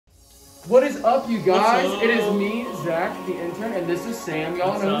What is up, you guys? What's up? It is me, Zach, the intern, and this is Sam.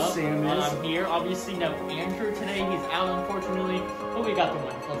 Y'all know who Sam is. I'm here. Obviously, no Andrew today. He's out, unfortunately. But we got the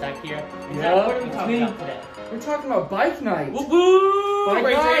wonderful Zach here. Zach, what are we talking about today? We're talking about bike night. Woo woo! Bike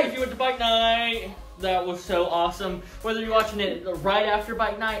Raise your hand night. if you went to bike night. That was so awesome. Whether you're watching it right after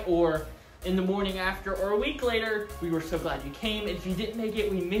bike night or in the morning after or a week later, we were so glad you came. If you didn't make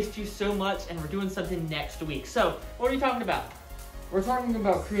it, we missed you so much, and we're doing something next week. So, what are we talking about? We're talking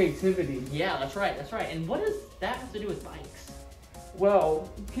about creativity. Yeah, that's right, that's right. And what does that have to do with bikes?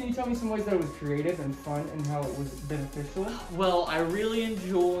 Well, can you tell me some ways that it was creative and fun and how it was beneficial? Well, I really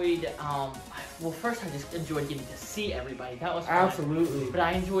enjoyed, well, first I just enjoyed getting to see everybody. That was fun. Absolutely. But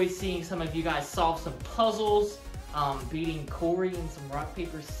I enjoyed seeing some of you guys solve some puzzles, beating Corey in some rock,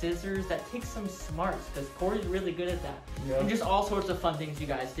 paper, scissors. That takes some smarts, because Corey's really good at that. Yep. And just all sorts of fun things you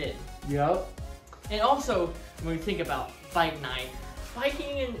guys did. Yep. And also, when we think about bike night,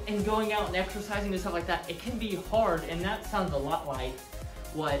 biking and going out and exercising and stuff like that, it can be hard, and that sounds a lot like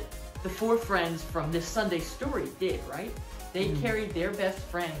what the four friends from this Sunday story did, right? They carried their best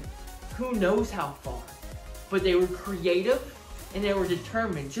friend who knows how far, but they were creative and they were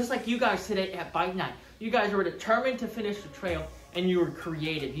determined, just like you guys today at bike night. You guys were determined to finish the trail, and you were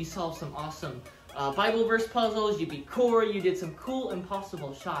creative. You solved some awesome Bible verse puzzles, you beat Corey, you did some cool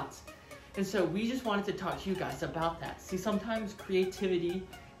impossible shots. And so we just wanted to talk to you guys about that. See, sometimes creativity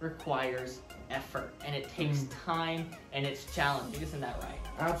requires effort, and it takes time, and it's challenging. Isn't that right?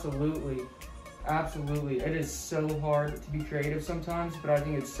 Absolutely. Absolutely. It is so hard to be creative sometimes, but I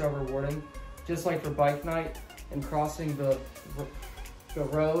think it's so rewarding. Just like for bike night and crossing the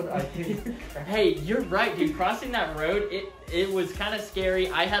road, I think. Hey, you're right, dude. Crossing that road, it was kind of scary.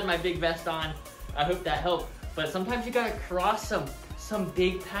 I had my big vest on. I hope that helped. But sometimes you gotta cross some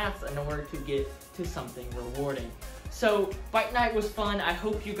big paths in order to get to something rewarding. So bike night was fun. I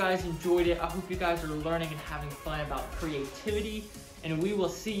hope you guys enjoyed it. I hope you guys are learning and having fun about creativity. And we will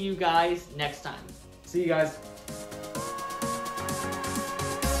see you guys next time. See you guys.